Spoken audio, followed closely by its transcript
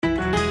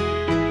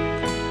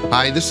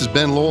Hi, this is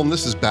Ben Lowell, and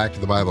this is Back to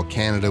the Bible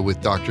Canada with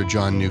Dr.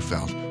 John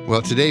Neufeld.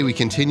 Well, today we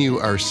continue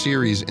our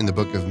series in the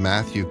book of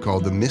Matthew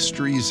called The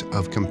Mysteries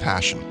of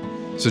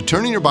Compassion. So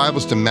turn in your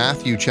Bibles to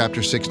Matthew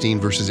chapter 16,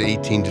 verses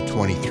 18 to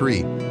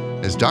 23,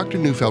 as Dr.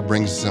 Neufeld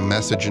brings us a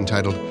message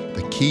entitled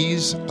The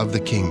Keys of the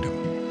Kingdom.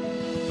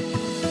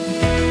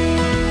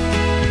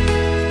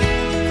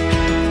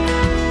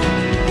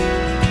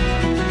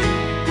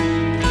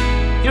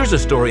 Here's a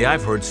story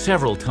I've heard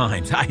several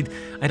times. I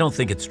don't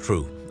think it's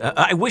true.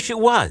 I wish it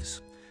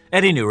was.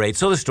 At any rate,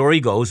 so the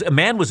story goes, a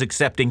man was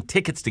accepting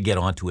tickets to get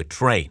onto a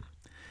train.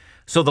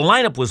 So the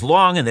lineup was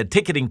long, and the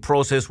ticketing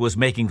process was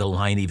making the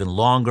line even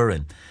longer,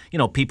 and,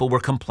 people were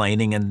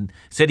complaining and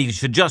said he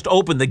should just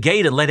open the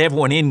gate and let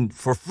everyone in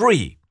for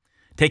free.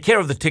 Take care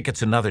of the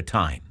tickets another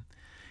time.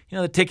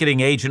 The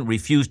ticketing agent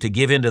refused to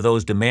give in to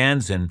those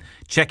demands and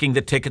checking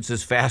the tickets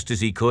as fast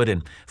as he could,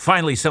 and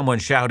finally someone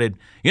shouted,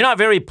 "You're not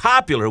very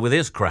popular with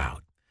this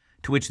crowd."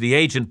 To which the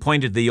agent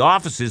pointed to the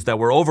offices that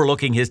were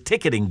overlooking his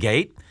ticketing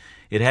gate.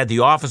 It had the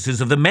offices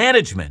of the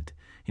management.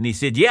 And he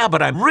said, "Yeah,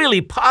 but I'm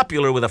really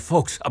popular with the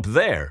folks up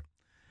there."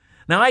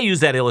 Now, I use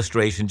that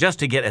illustration just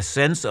to get a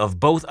sense of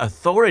both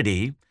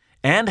authority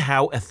and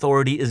how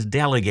authority is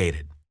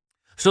delegated.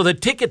 So the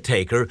ticket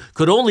taker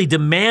could only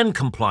demand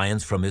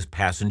compliance from his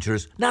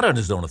passengers, not on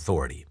his own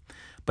authority,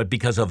 but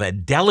because of a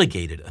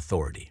delegated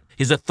authority.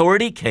 His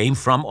authority came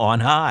from on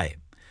high.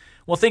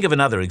 Well, think of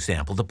another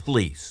example, the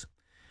police.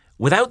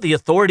 Without the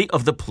authority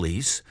of the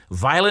police,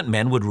 violent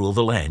men would rule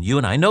the land. You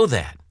and I know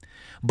that.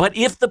 But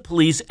if the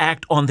police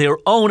act on their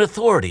own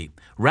authority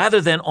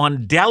rather than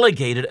on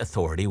delegated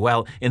authority,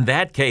 well, in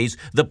that case,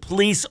 the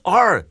police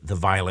are the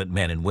violent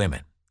men and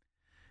women.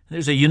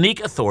 There's a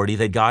unique authority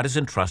that God has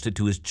entrusted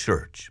to His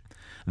church.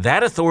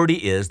 That authority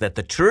is that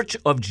the Church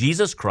of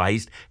Jesus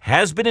Christ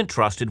has been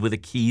entrusted with the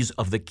keys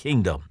of the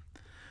kingdom.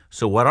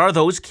 So what are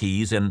those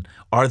keys, and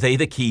are they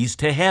the keys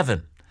to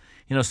heaven?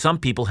 Some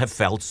people have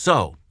felt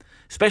so.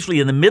 Especially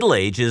in the Middle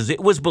Ages,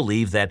 it was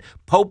believed that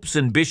popes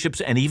and bishops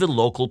and even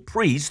local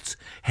priests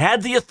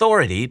had the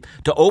authority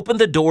to open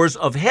the doors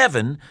of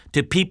heaven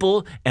to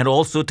people and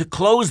also to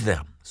close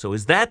them. So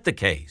is that the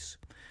case?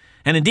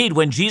 And indeed,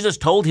 when Jesus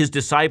told His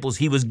disciples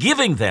He was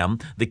giving them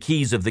the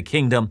keys of the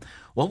kingdom,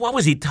 well, what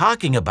was He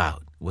talking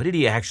about? What did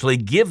He actually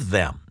give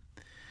them?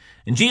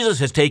 And Jesus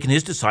has taken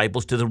His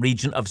disciples to the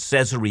region of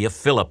Caesarea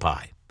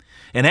Philippi.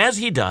 And as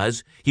He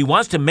does, He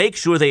wants to make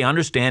sure they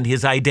understand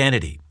His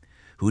identity.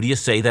 Who do you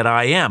say that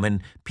I am?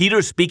 And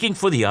Peter, speaking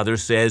for the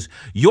others, says,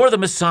 "You're the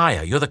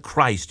Messiah, you're the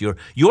Christ,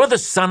 you're the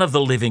Son of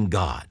the living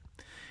God."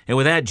 And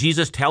with that,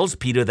 Jesus tells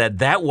Peter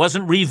that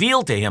wasn't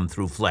revealed to him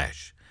through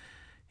flesh.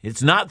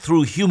 It's not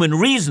through human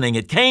reasoning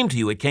it came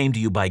to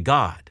you by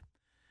God.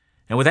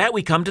 And with that,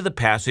 we come to the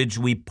passage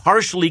we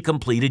partially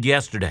completed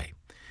yesterday.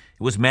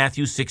 It was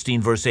Matthew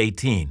 16, verse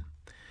 18.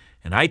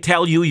 "And I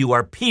tell you, you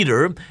are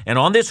Peter, and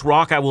on this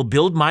rock I will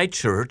build my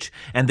church,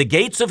 and the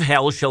gates of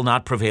hell shall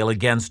not prevail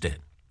against it."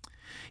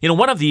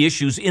 One of the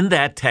issues in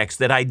that text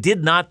that I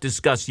did not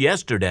discuss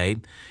yesterday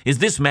is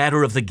this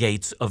matter of the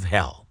gates of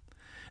hell.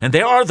 And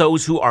there are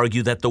those who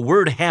argue that the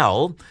word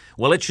hell,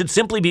 well, it should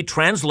simply be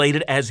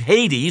translated as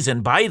Hades,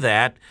 and by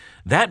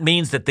that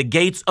means that the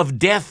gates of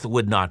death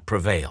would not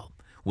prevail,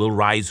 will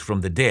rise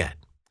from the dead.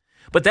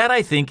 But that,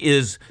 I think,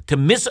 is to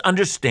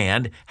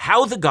misunderstand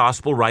how the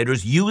gospel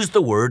writers use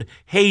the word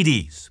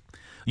Hades.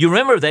 You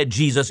remember that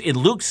Jesus in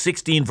Luke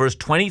 16, verse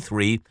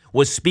 23,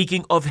 was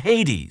speaking of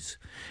Hades.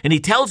 And He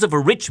tells of a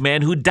rich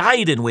man who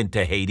died and went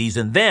to Hades,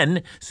 and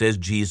then, says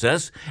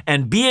Jesus,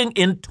 and being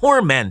in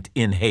torment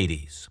in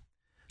Hades.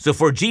 So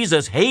for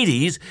Jesus,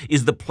 Hades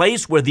is the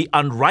place where the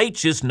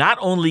unrighteous not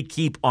only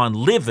keep on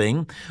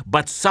living,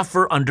 but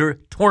suffer under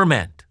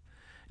torment.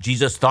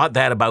 Jesus thought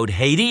that about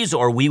Hades,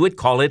 or we would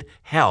call it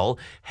hell.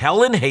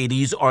 Hell and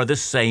Hades are the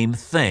same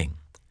thing.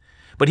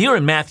 But here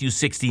in Matthew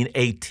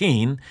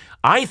 16:18,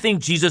 I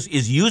think Jesus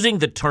is using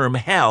the term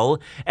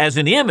hell as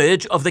an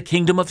image of the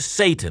kingdom of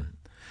Satan.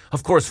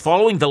 Of course,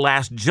 following the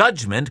last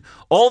judgment,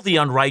 all the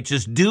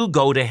unrighteous do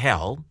go to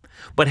hell,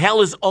 but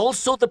hell is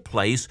also the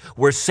place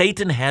where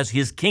Satan has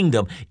his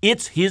kingdom.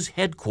 It's his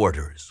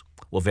headquarters.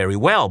 Well, very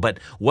well, but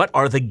what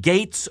are the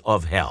gates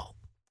of hell?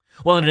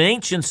 Well, in an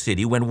ancient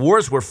city, when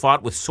wars were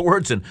fought with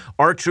swords and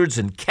archers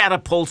and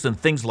catapults and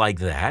things like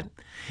that,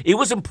 it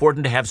was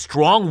important to have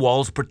strong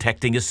walls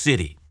protecting a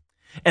city.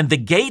 And the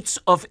gates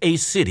of a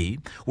city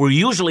were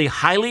usually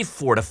highly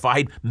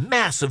fortified,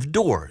 massive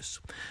doors.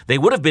 They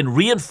would have been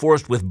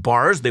reinforced with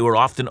bars. They were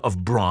often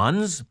of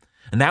bronze,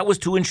 and that was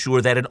to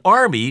ensure that an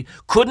army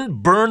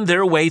couldn't burn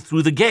their way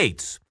through the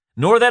gates,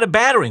 nor that a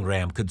battering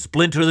ram could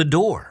splinter the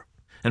door.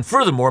 And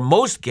furthermore,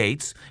 most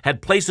gates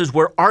had places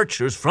where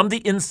archers from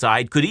the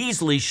inside could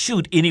easily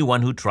shoot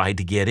anyone who tried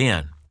to get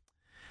in.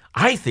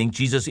 I think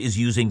Jesus is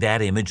using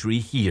that imagery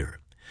here.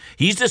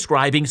 He's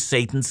describing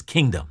Satan's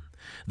kingdom.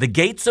 The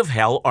gates of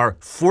hell are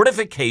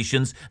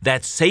fortifications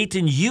that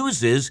Satan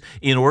uses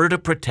in order to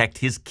protect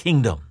his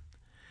kingdom.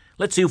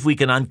 Let's see if we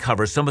can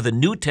uncover some of the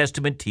New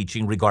Testament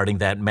teaching regarding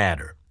that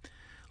matter.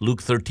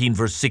 Luke 13,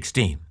 verse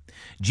 16.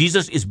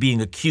 Jesus is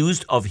being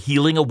accused of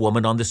healing a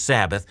woman on the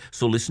Sabbath,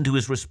 so listen to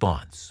his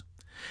response.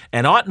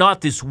 And ought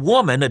not this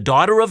woman, a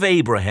daughter of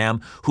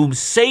Abraham, whom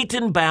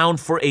Satan bound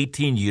for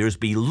 18 years,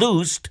 be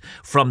loosed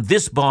from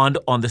this bond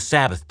on the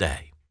Sabbath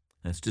day?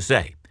 That's to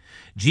say,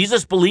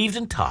 Jesus believed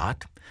and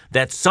taught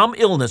that some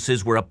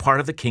illnesses were a part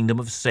of the kingdom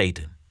of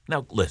Satan.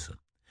 Now listen,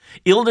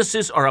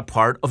 illnesses are a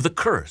part of the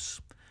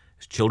curse.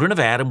 As children of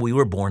Adam, we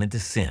were born into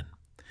sin.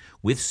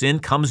 With sin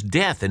comes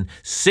death, and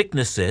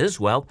sicknesses,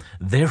 well,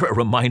 they're a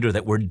reminder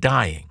that we're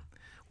dying.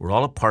 We're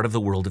all a part of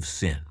the world of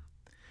sin.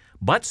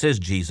 But, says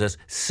Jesus,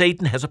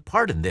 Satan has a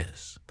part in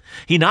this.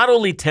 He not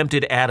only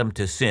tempted Adam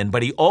to sin,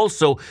 but he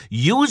also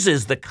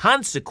uses the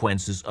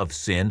consequences of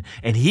sin,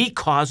 and he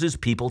causes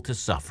people to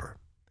suffer.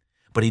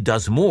 But he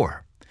does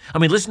more.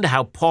 Listen to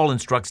how Paul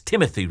instructs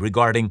Timothy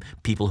regarding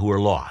people who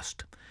are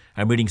lost.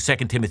 I'm reading 2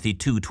 Timothy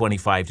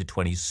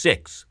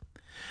 2:25-26.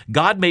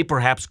 God may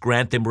perhaps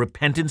grant them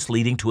repentance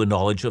leading to a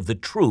knowledge of the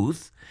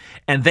truth,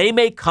 and they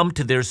may come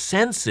to their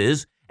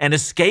senses and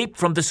escape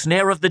from the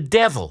snare of the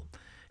devil,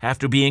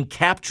 after being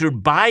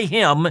captured by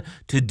him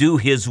to do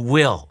his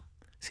will.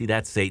 See,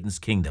 that's Satan's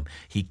kingdom.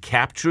 He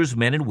captures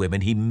men and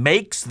women. He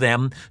makes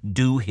them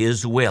do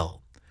his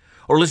will.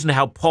 Or listen to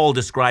how Paul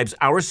describes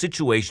our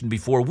situation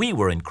before we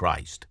were in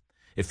Christ.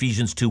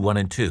 Ephesians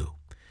 2:1-2.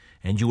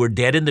 And you were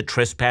dead in the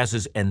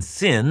trespasses and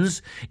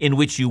sins in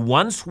which you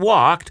once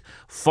walked,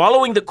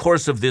 following the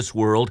course of this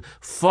world,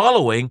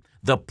 following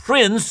the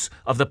prince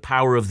of the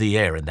power of the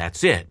air. And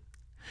that's it.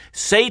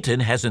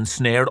 Satan has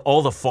ensnared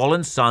all the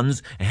fallen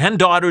sons and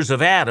daughters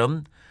of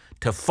Adam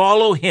to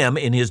follow him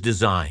in his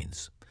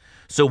designs.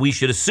 So we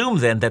should assume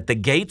then that the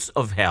gates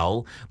of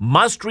hell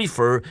must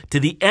refer to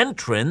the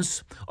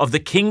entrance of the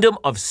kingdom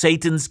of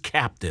Satan's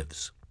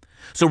captives.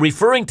 So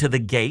referring to the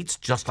gates,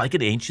 just like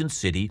an ancient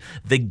city,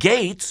 the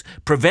gates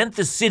prevent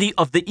the city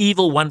of the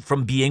evil one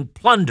from being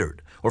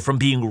plundered or from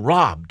being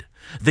robbed.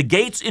 The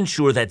gates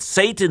ensure that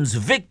Satan's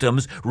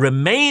victims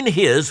remain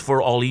his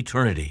for all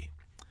eternity.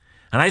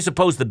 And I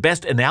suppose the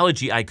best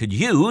analogy I could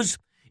use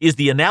is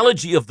the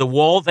analogy of the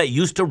wall that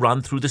used to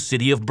run through the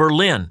city of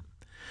Berlin.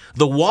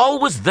 The wall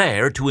was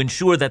there to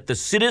ensure that the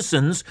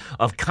citizens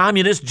of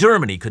communist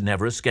Germany could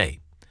never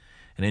escape.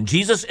 And in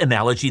Jesus'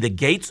 analogy, the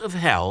gates of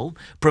hell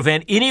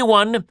prevent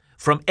anyone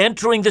from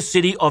entering the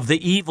city of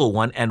the evil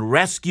one and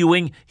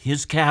rescuing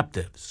his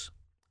captives.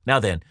 Now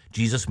then,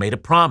 Jesus made a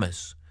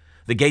promise.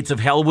 The gates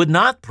of hell would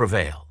not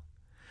prevail.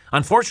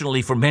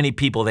 Unfortunately, for many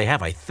people, they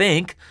have, I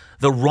think,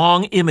 the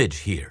wrong image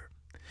here.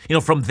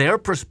 From their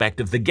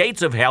perspective, the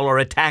gates of hell are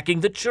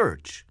attacking the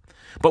church.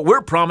 But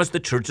we're promised the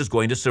church is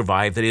going to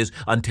survive, that is,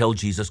 until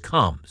Jesus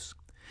comes.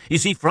 You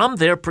see, from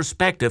their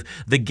perspective,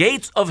 the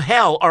gates of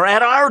hell are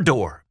at our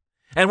door,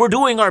 and we're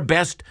doing our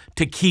best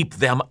to keep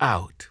them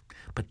out.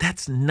 But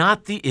that's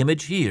not the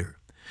image here.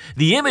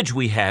 The image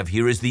we have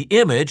here is the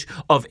image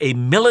of a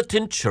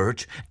militant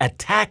church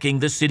attacking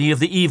the city of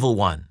the evil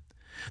one.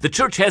 The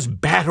church has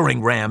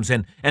battering rams,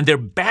 and they're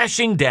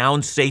bashing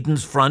down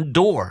Satan's front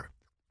door.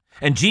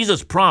 And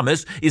Jesus'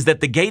 promise is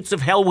that the gates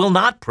of hell will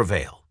not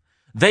prevail.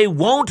 They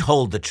won't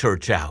hold the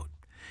church out.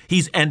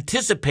 He's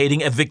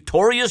anticipating a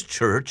victorious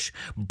church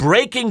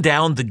breaking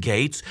down the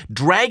gates,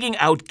 dragging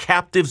out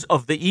captives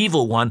of the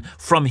evil one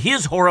from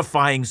his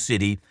horrifying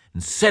city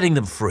and setting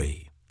them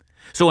free.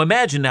 So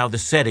imagine now the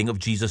setting of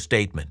Jesus'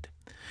 statement.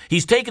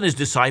 He's taken his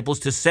disciples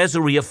to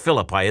Caesarea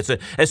Philippi. It's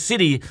a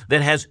city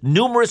that has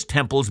numerous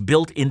temples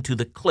built into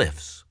the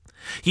cliffs.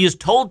 He has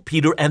told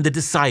Peter and the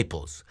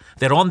disciples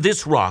that on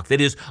this rock,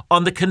 that is,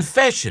 on the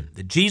confession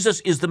that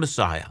Jesus is the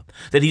Messiah,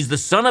 that he's the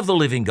Son of the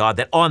living God,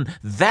 that on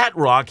that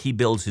rock he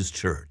builds his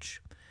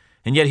church.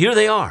 And yet here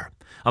they are,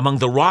 among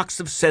the rocks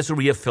of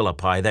Caesarea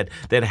Philippi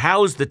that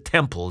house the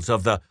temples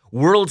of the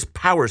world's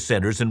power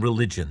centers and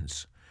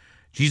religions.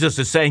 Jesus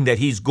is saying that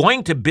he's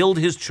going to build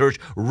his church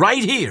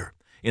right here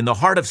in the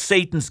heart of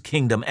Satan's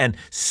kingdom, and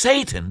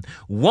Satan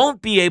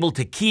won't be able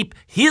to keep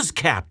his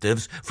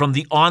captives from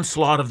the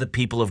onslaught of the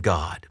people of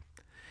God.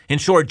 In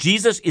short,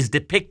 Jesus is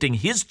depicting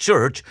his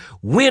church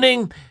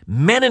winning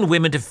men and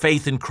women to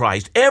faith in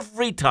Christ.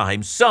 Every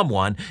time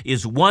someone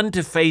is won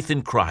to faith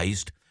in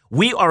Christ,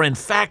 we are in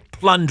fact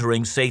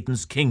plundering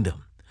Satan's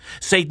kingdom.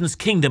 Satan's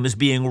kingdom is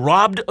being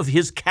robbed of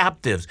his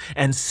captives,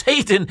 and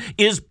Satan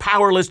is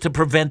powerless to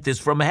prevent this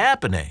from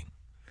happening.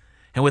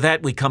 And with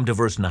that, we come to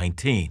verse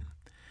 19.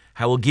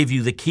 I will give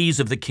you the keys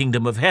of the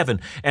kingdom of heaven,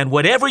 and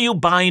whatever you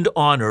bind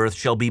on earth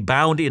shall be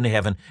bound in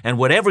heaven, and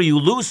whatever you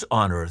loose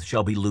on earth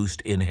shall be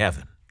loosed in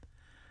heaven.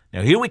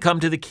 Now here we come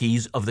to the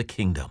keys of the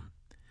kingdom.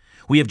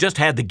 We have just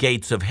had the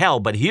gates of hell,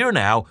 but here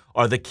now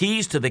are the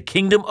keys to the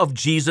kingdom of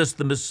Jesus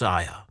the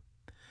Messiah.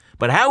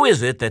 But how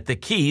is it that the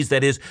keys,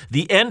 that is,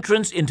 the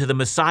entrance into the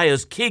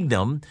Messiah's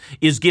kingdom,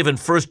 is given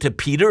first to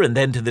Peter and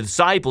then to the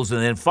disciples,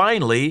 and then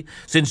finally,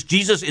 since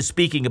Jesus is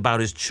speaking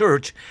about his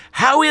church,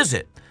 how is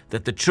it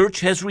that the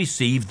church has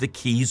received the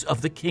keys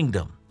of the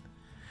kingdom?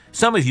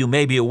 Some of you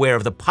may be aware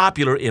of the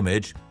popular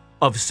image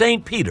of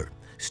St. Peter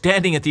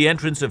standing at the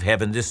entrance of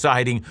heaven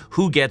deciding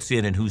who gets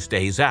in and who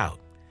stays out.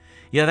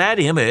 Yeah, that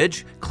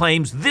image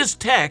claims this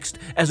text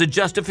as a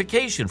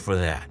justification for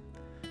that.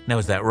 Now,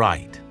 is that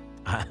right?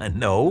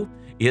 No,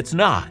 it's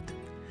not.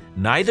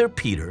 Neither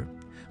Peter,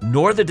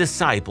 nor the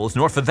disciples,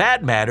 nor for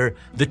that matter,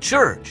 the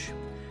church,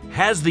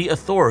 has the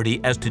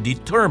authority as to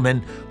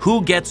determine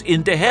who gets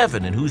into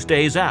heaven and who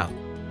stays out.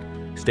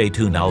 Stay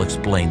tuned, I'll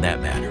explain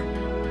that matter.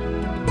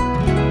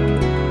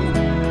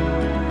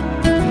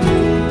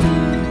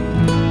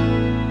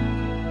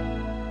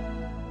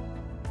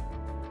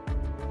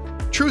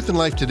 Truth in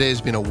Life Today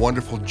has been a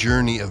wonderful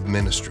journey of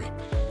ministry.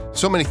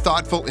 So many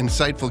thoughtful,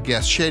 insightful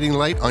guests shedding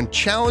light on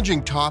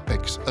challenging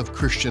topics of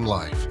Christian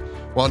life.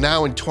 While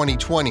now in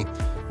 2020,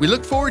 we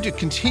look forward to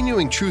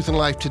continuing Truth in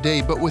Life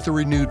Today, but with a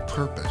renewed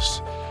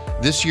purpose.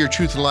 This year,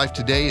 Truth in Life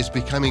Today is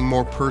becoming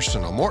more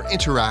personal, more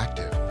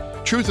interactive.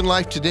 Truth in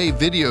Life Today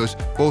videos,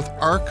 both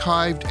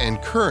archived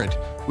and current,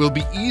 will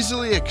be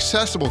easily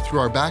accessible through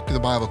our Back to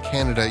the Bible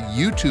Canada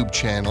YouTube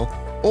channel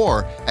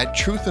or at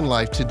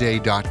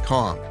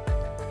truthinlifetoday.com.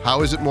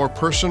 How is it more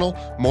personal,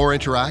 more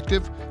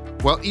interactive?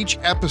 Well, each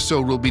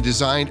episode will be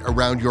designed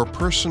around your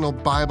personal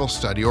Bible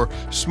study or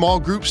small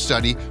group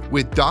study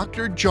with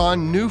Dr.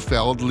 John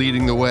Neufeld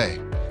leading the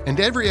way. And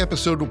every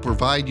episode will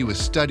provide you with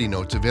study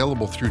notes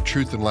available through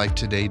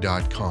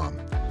truthinlifetoday.com.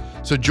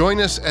 So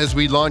join us as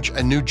we launch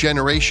a new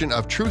generation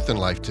of Truth in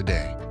Life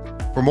Today.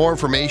 For more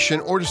information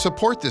or to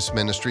support this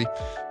ministry,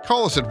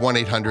 call us at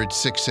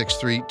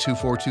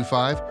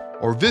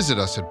 1-800-663-2425 or visit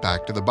us at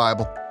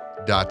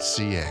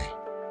backtothebible.ca.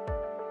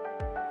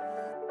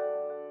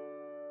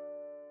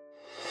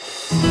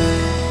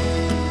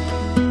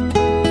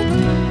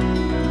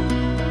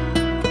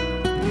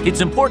 It's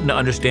important to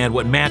understand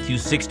what Matthew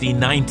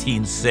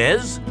 16:19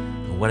 says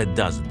and what it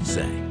doesn't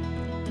say.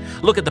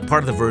 Look at the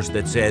part of the verse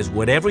that says,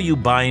 "Whatever you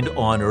bind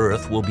on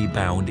earth will be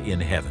bound in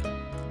heaven."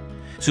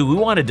 So we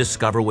want to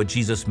discover what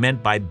Jesus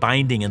meant by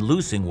binding and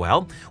loosing.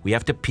 Well, we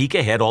have to peek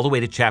ahead all the way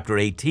to chapter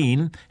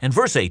 18 and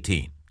verse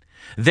 18.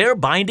 There,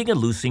 binding and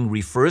loosing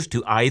refers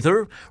to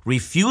either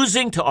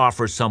refusing to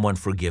offer someone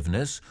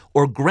forgiveness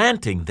or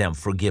granting them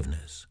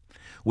forgiveness.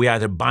 We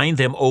either bind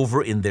them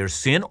over in their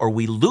sin or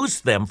we loose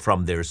them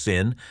from their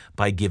sin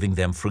by giving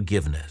them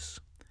forgiveness.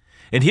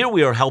 And here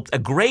we are helped a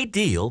great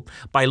deal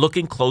by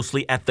looking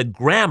closely at the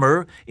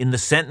grammar in the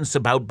sentence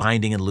about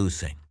binding and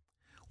loosing.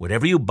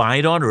 Whatever you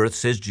bind on earth,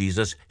 says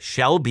Jesus,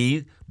 shall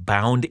be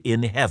bound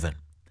in heaven.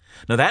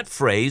 Now that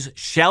phrase,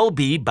 shall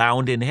be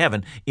bound in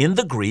heaven, in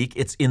the Greek,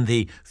 it's in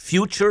the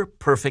future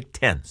perfect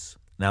tense.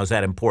 Now, is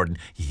that important?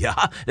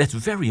 Yeah, that's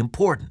very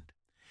important.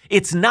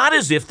 It's not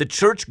as if the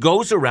church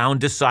goes around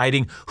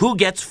deciding who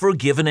gets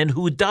forgiven and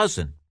who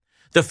doesn't.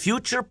 The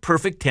future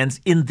perfect tense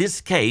in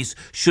this case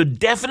should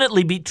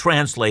definitely be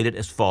translated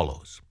as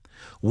follows.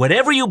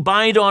 Whatever you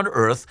bind on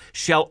earth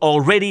shall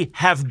already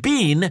have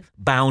been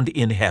bound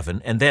in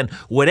heaven, and then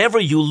whatever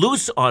you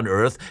loose on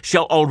earth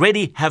shall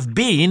already have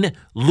been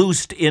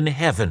loosed in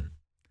heaven.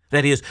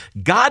 That is,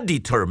 God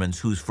determines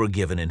who's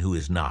forgiven and who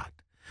is not.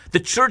 The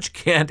church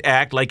can't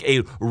act like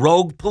a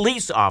rogue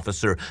police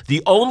officer.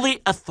 The only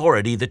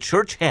authority the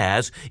church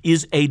has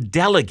is a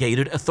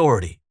delegated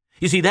authority.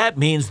 You see, that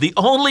means the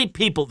only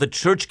people the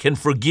church can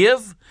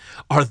forgive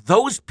are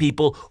those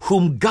people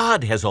whom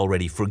God has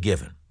already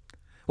forgiven.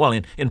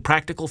 Well, in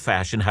practical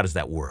fashion, how does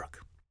that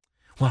work?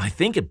 Well, I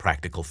think in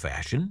practical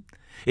fashion,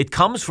 it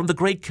comes from the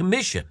Great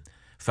Commission,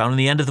 found in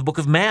the end of the book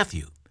of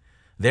Matthew.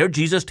 There,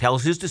 Jesus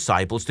tells his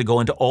disciples to go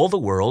into all the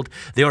world.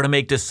 They are to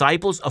make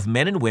disciples of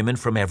men and women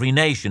from every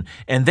nation.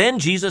 And then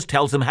Jesus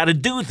tells them how to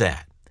do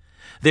that.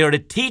 They are to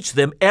teach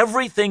them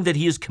everything that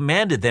he has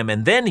commanded them.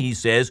 And then he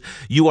says,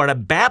 you are to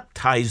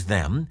baptize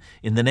them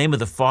in the name of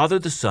the Father,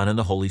 the Son, and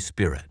the Holy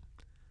Spirit.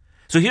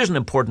 So here's an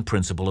important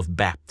principle of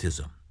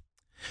baptism.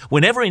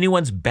 Whenever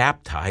anyone's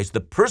baptized, the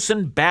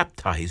person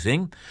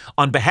baptizing,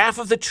 on behalf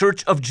of the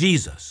Church of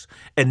Jesus,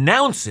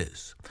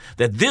 announces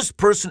that this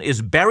person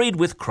is buried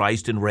with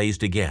Christ and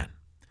raised again.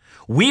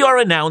 We are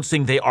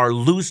announcing they are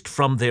loosed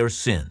from their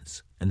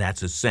sins, and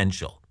that's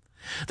essential.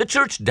 The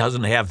church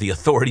doesn't have the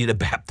authority to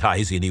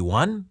baptize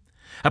anyone.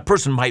 A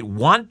person might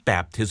want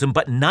baptism,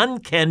 but none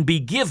can be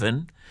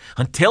given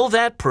until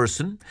that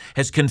person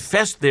has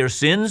confessed their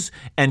sins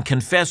and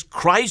confessed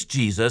Christ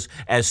Jesus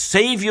as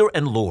Savior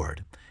and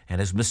Lord, and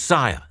as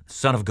Messiah,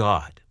 Son of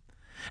God.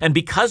 And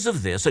because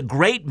of this, a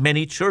great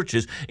many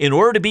churches, in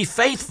order to be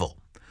faithful,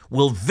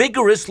 will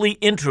vigorously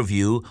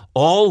interview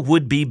all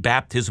would-be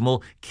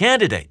baptismal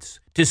candidates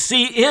to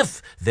see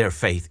if their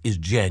faith is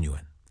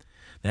genuine.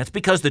 That's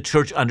because the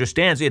church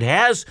understands it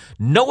has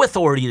no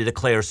authority to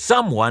declare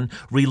someone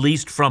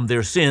released from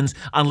their sins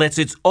unless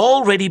it's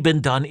already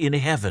been done in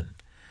heaven.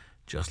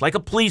 Just like a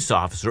police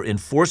officer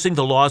enforcing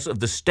the laws of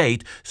the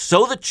state,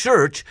 so the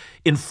church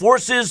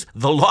enforces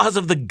the laws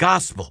of the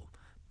gospel.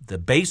 The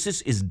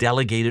basis is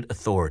delegated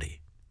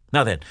authority.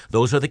 Now then,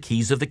 those are the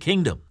keys of the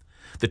kingdom.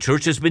 The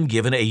church has been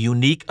given a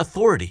unique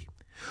authority.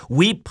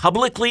 We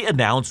publicly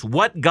announce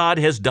what God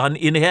has done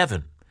in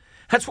heaven.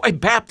 That's why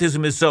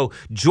baptism is so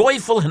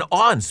joyful and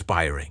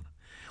awe-inspiring.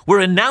 We're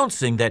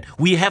announcing that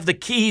we have the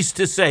keys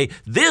to say,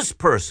 this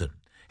person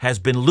has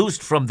been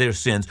loosed from their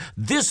sins,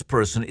 this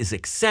person is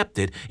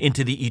accepted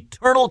into the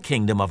eternal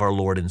kingdom of our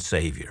Lord and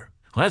Savior.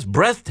 Well, that's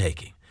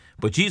breathtaking,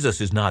 but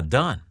Jesus is not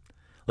done.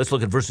 Let's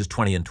look at verses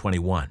 20 and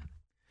 21.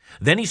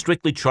 Then he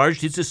strictly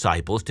charged his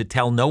disciples to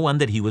tell no one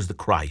that he was the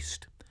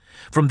Christ.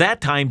 From that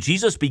time,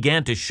 Jesus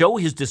began to show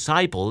his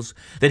disciples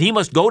that he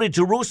must go to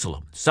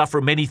Jerusalem, suffer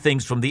many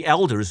things from the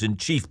elders and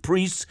chief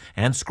priests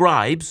and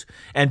scribes,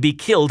 and be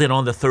killed, and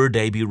on the third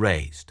day be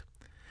raised.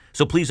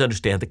 So please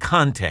understand the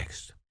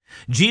context.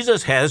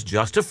 Jesus has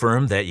just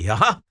affirmed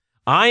that,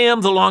 I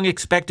am the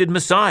long-expected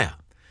Messiah.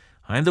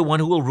 I am the one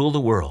who will rule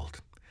the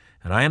world,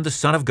 and I am the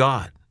Son of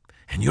God.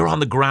 And you're on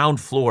the ground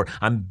floor.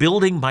 I'm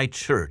building my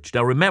church.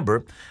 Now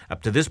remember,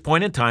 up to this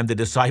point in time, the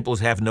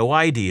disciples have no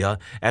idea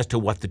as to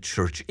what the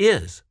church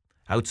is,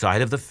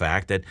 outside of the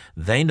fact that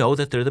they know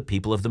that they're the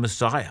people of the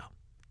Messiah.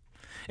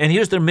 And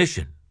here's their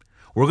mission.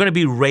 We're going to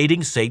be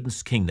raiding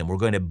Satan's kingdom. We're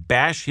going to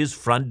bash his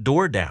front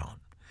door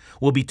down.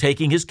 We'll be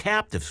taking his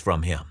captives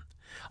from him.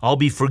 I'll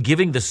be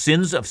forgiving the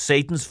sins of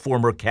Satan's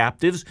former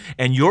captives,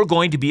 and you're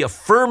going to be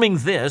affirming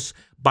this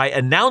by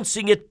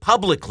announcing it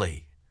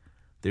publicly.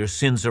 Their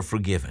sins are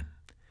forgiven.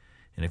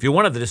 And if you're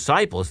one of the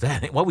disciples,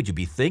 what would you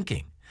be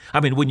thinking?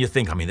 Wouldn't you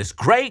think, this is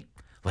great.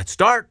 Let's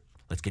start.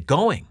 Let's get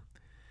going.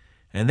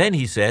 And then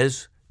he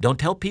says, don't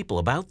tell people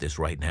about this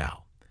right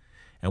now.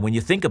 And when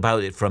you think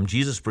about it from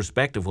Jesus'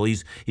 perspective, well,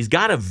 he's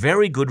got a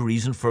very good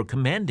reason for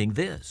commanding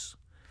this.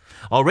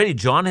 Already,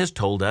 John has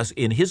told us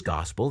in his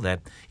gospel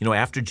that,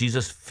 after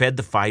Jesus fed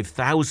the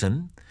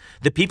 5,000,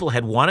 the people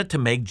had wanted to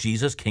make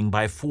Jesus king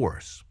by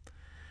force.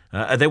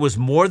 There was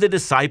more the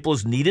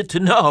disciples needed to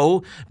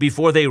know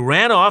before they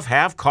ran off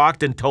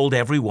half-cocked and told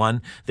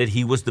everyone that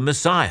he was the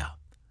Messiah.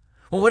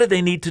 Well, what did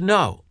they need to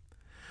know?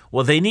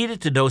 Well, they needed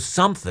to know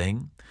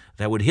something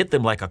that would hit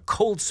them like a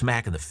cold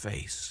smack in the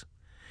face.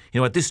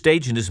 At this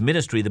stage in his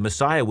ministry, the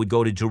Messiah would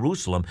go to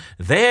Jerusalem.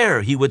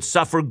 There he would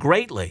suffer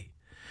greatly.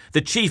 The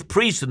chief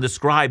priests and the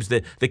scribes,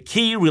 the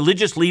key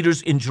religious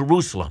leaders in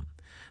Jerusalem,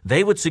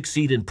 they would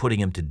succeed in putting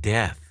him to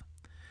death.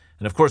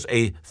 And of course,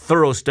 a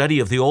thorough study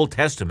of the Old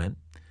Testament,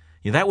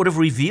 that would have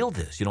revealed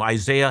this.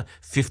 Isaiah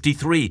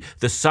 53,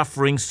 the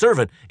suffering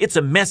servant. It's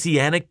a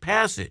messianic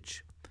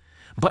passage.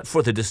 But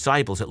for the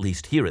disciples, at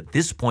least here at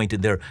this point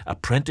in their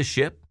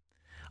apprenticeship,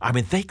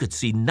 they could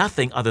see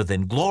nothing other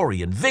than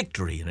glory and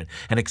victory and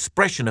an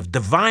expression of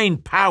divine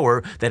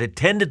power that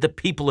attended the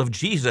people of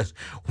Jesus.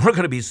 We're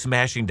going to be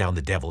smashing down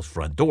the devil's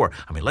front door.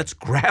 Let's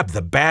grab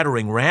the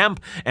battering ram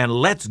and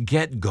let's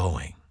get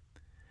going.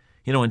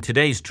 In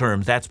today's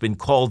terms, that's been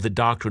called the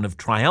doctrine of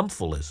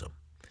triumphalism.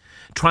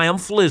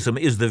 Triumphalism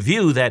is the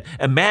view that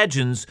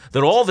imagines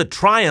that all the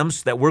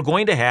triumphs that we're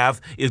going to have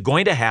is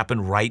going to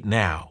happen right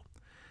now.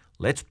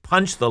 Let's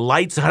punch the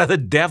lights out of the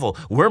devil.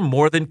 We're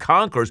more than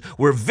conquerors.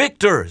 We're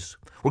victors.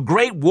 We're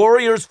great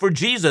warriors for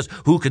Jesus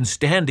who can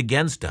stand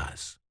against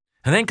us.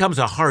 And then comes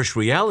a harsh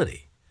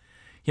reality.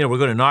 We're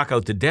going to knock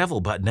out the devil,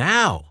 but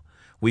now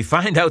we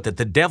find out that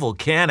the devil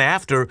can,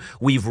 after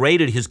we've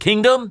raided his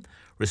kingdom,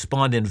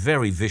 respond in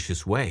very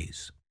vicious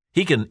ways.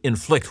 He can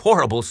inflict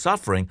horrible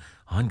suffering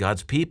on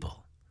God's people.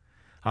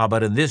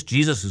 But in this,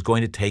 Jesus is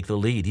going to take the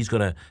lead. He's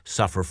going to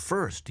suffer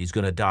first. He's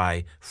going to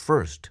die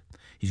first.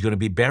 He's going to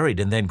be buried,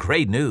 and then,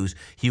 great news,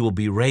 he will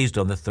be raised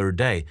on the third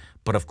day.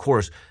 But of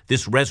course,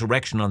 this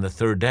resurrection on the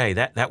third day,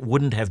 that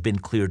wouldn't have been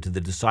clear to the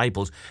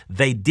disciples.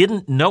 They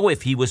didn't know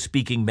if he was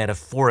speaking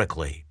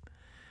metaphorically.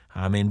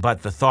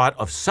 But the thought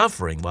of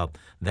suffering, well,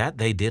 that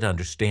they did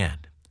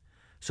understand.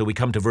 So we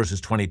come to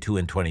verses 22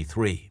 and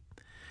 23.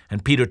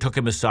 And Peter took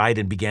him aside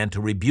and began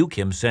to rebuke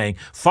him, saying,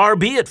 "Far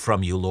be it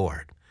from you,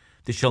 Lord.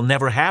 This shall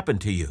never happen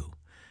to you."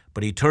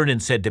 But he turned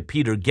and said to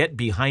Peter, "Get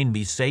behind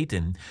me,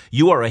 Satan.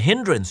 You are a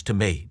hindrance to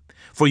me,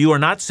 for you are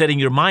not setting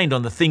your mind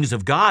on the things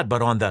of God,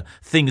 but on the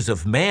things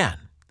of man."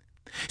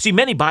 See,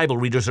 many Bible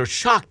readers are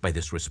shocked by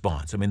this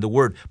response. The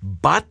word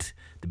 "but,"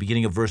 the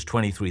beginning of verse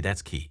 23,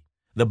 that's key.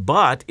 The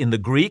 "but" in the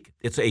Greek,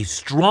 it's a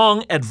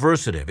strong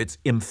adversative. It's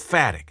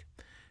emphatic.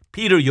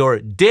 Peter, you're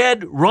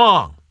dead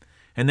wrong.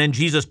 And then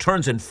Jesus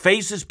turns and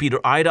faces Peter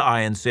eye to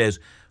eye and says,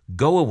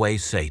 "Go away,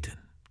 Satan."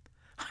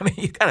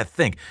 You got to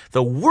think,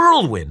 the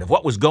whirlwind of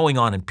what was going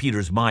on in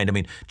Peter's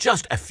mind.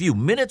 Just a few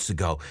minutes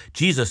ago,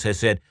 Jesus has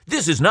said,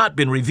 "This has not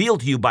been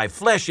revealed to you by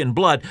flesh and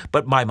blood,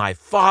 but by my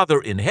Father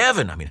in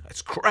heaven."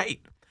 That's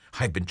great.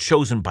 I've been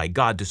chosen by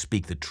God to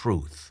speak the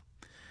truth.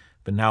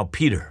 But now,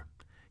 Peter,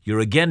 you're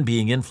again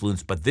being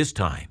influenced, but this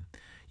time,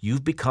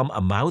 you've become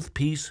a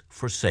mouthpiece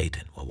for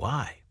Satan. Well,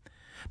 why?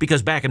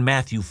 Because back in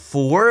Matthew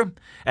 4,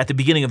 at the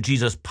beginning of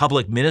Jesus'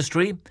 public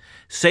ministry,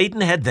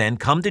 Satan had then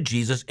come to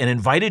Jesus and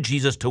invited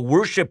Jesus to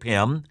worship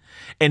him.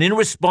 And in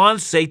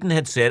response, Satan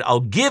had said,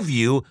 "I'll give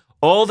you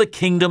all the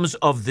kingdoms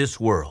of this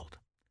world."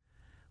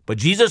 But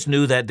Jesus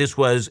knew that this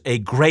was a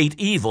great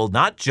evil,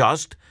 not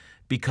just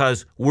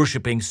because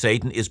worshiping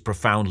Satan is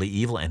profoundly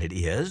evil, and it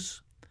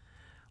is,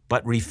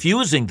 but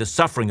refusing the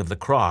suffering of the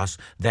cross,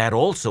 that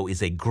also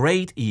is a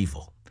great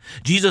evil.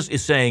 Jesus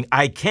is saying,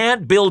 I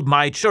can't build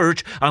my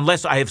church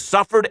unless I have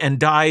suffered and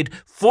died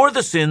for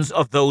the sins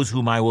of those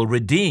whom I will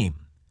redeem.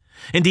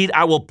 Indeed,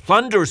 I will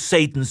plunder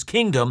Satan's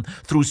kingdom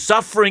through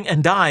suffering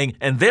and dying,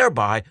 and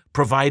thereby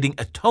providing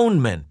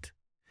atonement.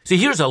 See,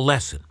 here's a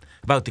lesson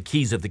about the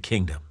keys of the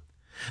kingdom.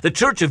 The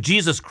Church of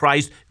Jesus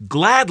Christ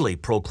gladly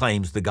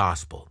proclaims the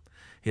gospel.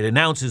 It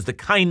announces the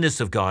kindness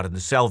of God and the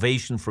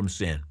salvation from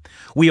sin.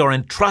 We are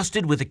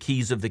entrusted with the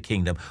keys of the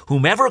kingdom.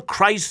 Whomever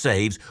Christ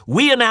saves,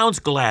 we announce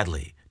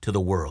gladly to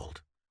the world.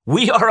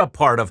 We are a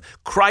part of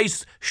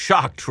Christ's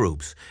shock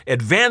troops,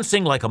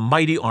 advancing like a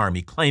mighty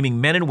army,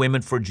 claiming men and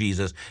women for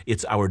Jesus.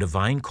 It's our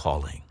divine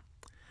calling.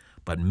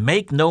 But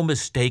make no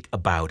mistake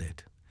about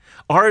it.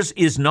 Ours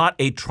is not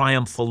a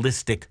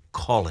triumphalistic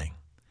calling.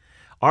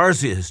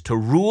 Ours is to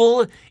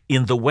rule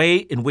in the way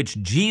in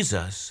which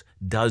Jesus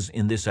does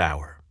in this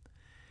hour.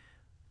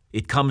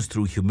 It comes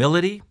through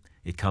humility.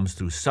 It comes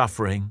through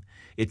suffering.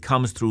 It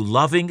comes through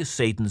loving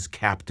Satan's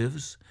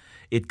captives.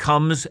 It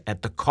comes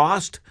at the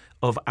cost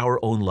of our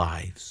own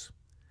lives.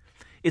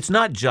 It's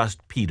not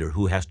just Peter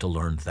who has to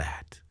learn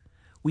that.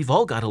 We've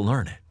all got to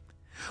learn it.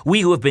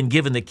 We who have been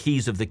given the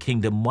keys of the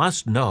kingdom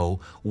must know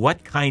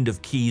what kind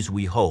of keys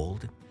we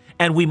hold,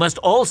 and we must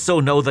also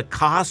know the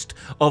cost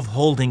of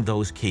holding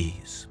those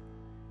keys.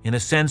 In a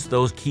sense,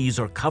 those keys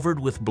are covered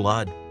with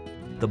blood,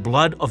 the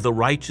blood of the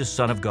righteous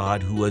Son of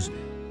God who was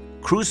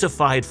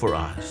crucified for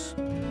us.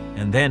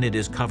 And then it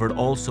is covered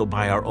also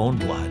by our own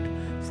blood,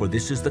 for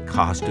this is the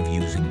cost of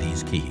using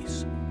these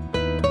keys.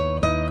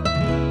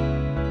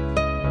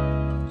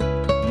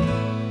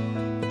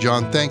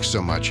 John, thanks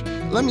so much.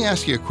 Let me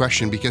ask you a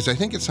question, because I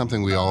think it's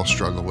something we all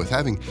struggle with,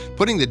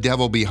 putting the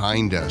devil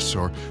behind us,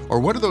 or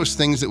what are those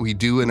things that we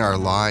do in our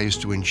lives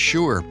to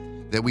ensure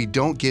that we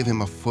don't give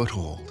him a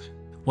foothold?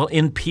 Well,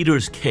 in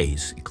Peter's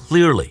case,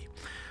 clearly,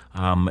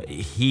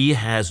 he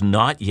has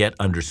not yet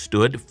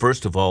understood,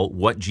 first of all,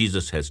 what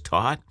Jesus has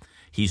taught.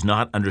 He's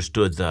not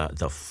understood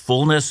the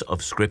fullness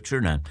of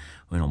Scripture. Now,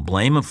 we don't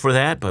blame him for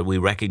that, but we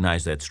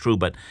recognize that's true.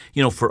 But,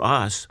 for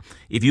us,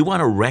 if you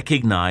want to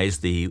recognize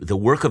the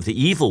work of the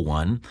evil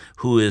one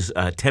who is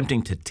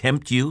attempting to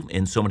tempt you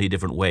in so many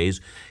different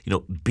ways,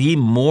 be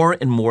more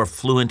and more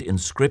fluent in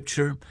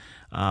Scripture.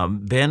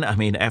 Ben,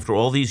 after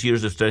all these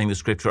years of studying the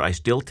Scripture, I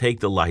still take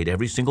the light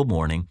every single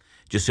morning,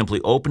 just simply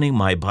opening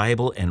my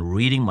Bible and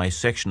reading my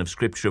section of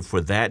Scripture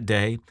for that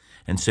day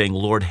and saying,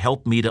 Lord,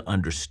 help me to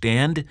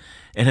understand.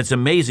 And it's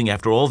amazing,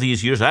 after all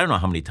these years, I don't know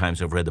how many times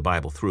I've read the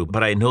Bible through,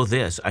 but I know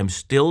this, I'm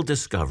still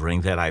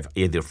discovering that I've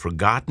either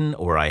forgotten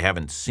or I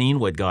haven't seen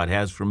what God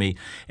has for me,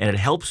 and it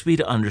helps me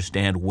to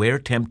understand where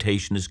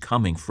temptation is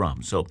coming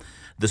from. So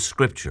the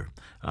Scripture,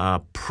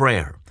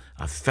 prayer,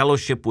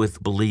 fellowship with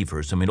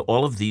believers,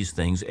 all of these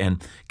things,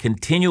 and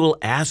continual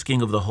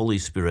asking of the Holy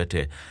Spirit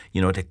to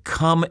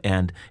come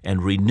and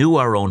renew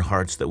our own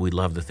hearts that we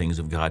love the things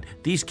of God.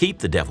 These keep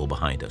the devil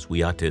behind us.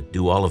 We ought to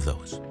do all of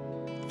those.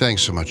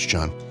 Thanks so much,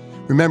 John.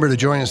 Remember to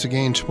join us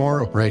again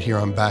tomorrow right here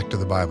on Back to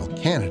the Bible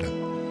Canada,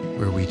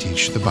 where we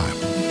teach the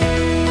Bible.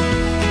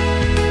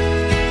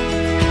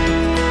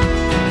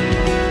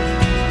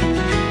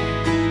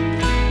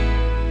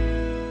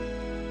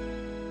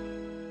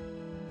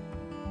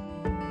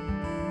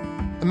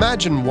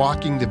 Imagine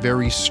walking the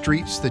very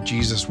streets that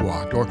Jesus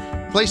walked, or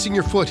placing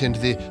your foot into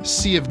the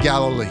Sea of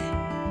Galilee.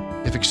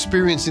 If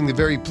experiencing the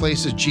very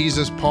places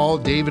Jesus, Paul,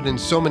 David, and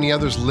so many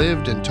others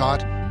lived and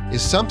taught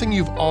is something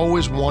you've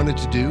always wanted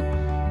to do,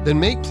 then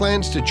make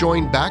plans to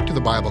join Back to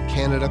the Bible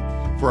Canada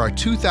for our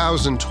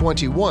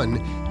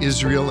 2021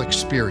 Israel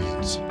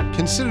Experience.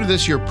 Consider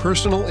this your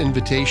personal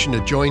invitation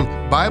to join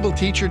Bible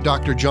teacher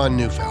Dr. John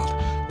Neufeld,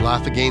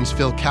 Laugh Again's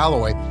Phil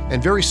Calloway,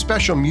 and very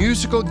special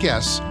musical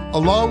guests,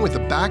 along with the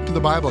Back to the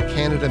Bible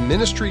Canada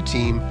ministry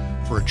team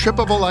for a trip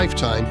of a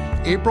lifetime,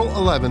 April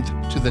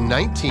 11th to the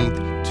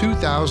 19th,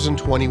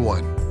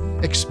 2021.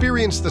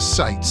 Experience the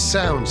sights,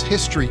 sounds,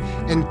 history,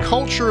 and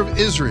culture of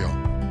Israel,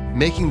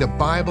 making the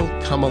Bible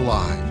come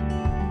alive.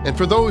 And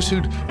for those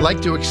who'd like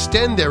to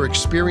extend their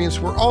experience,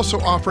 we're also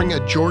offering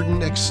a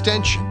Jordan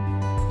extension.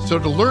 So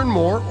to learn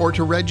more or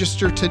to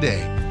register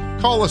today,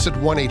 call us at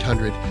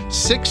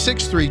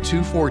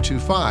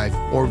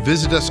 1-800-663-2425 or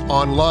visit us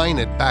online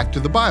at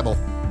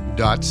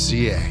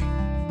backtothebible.ca.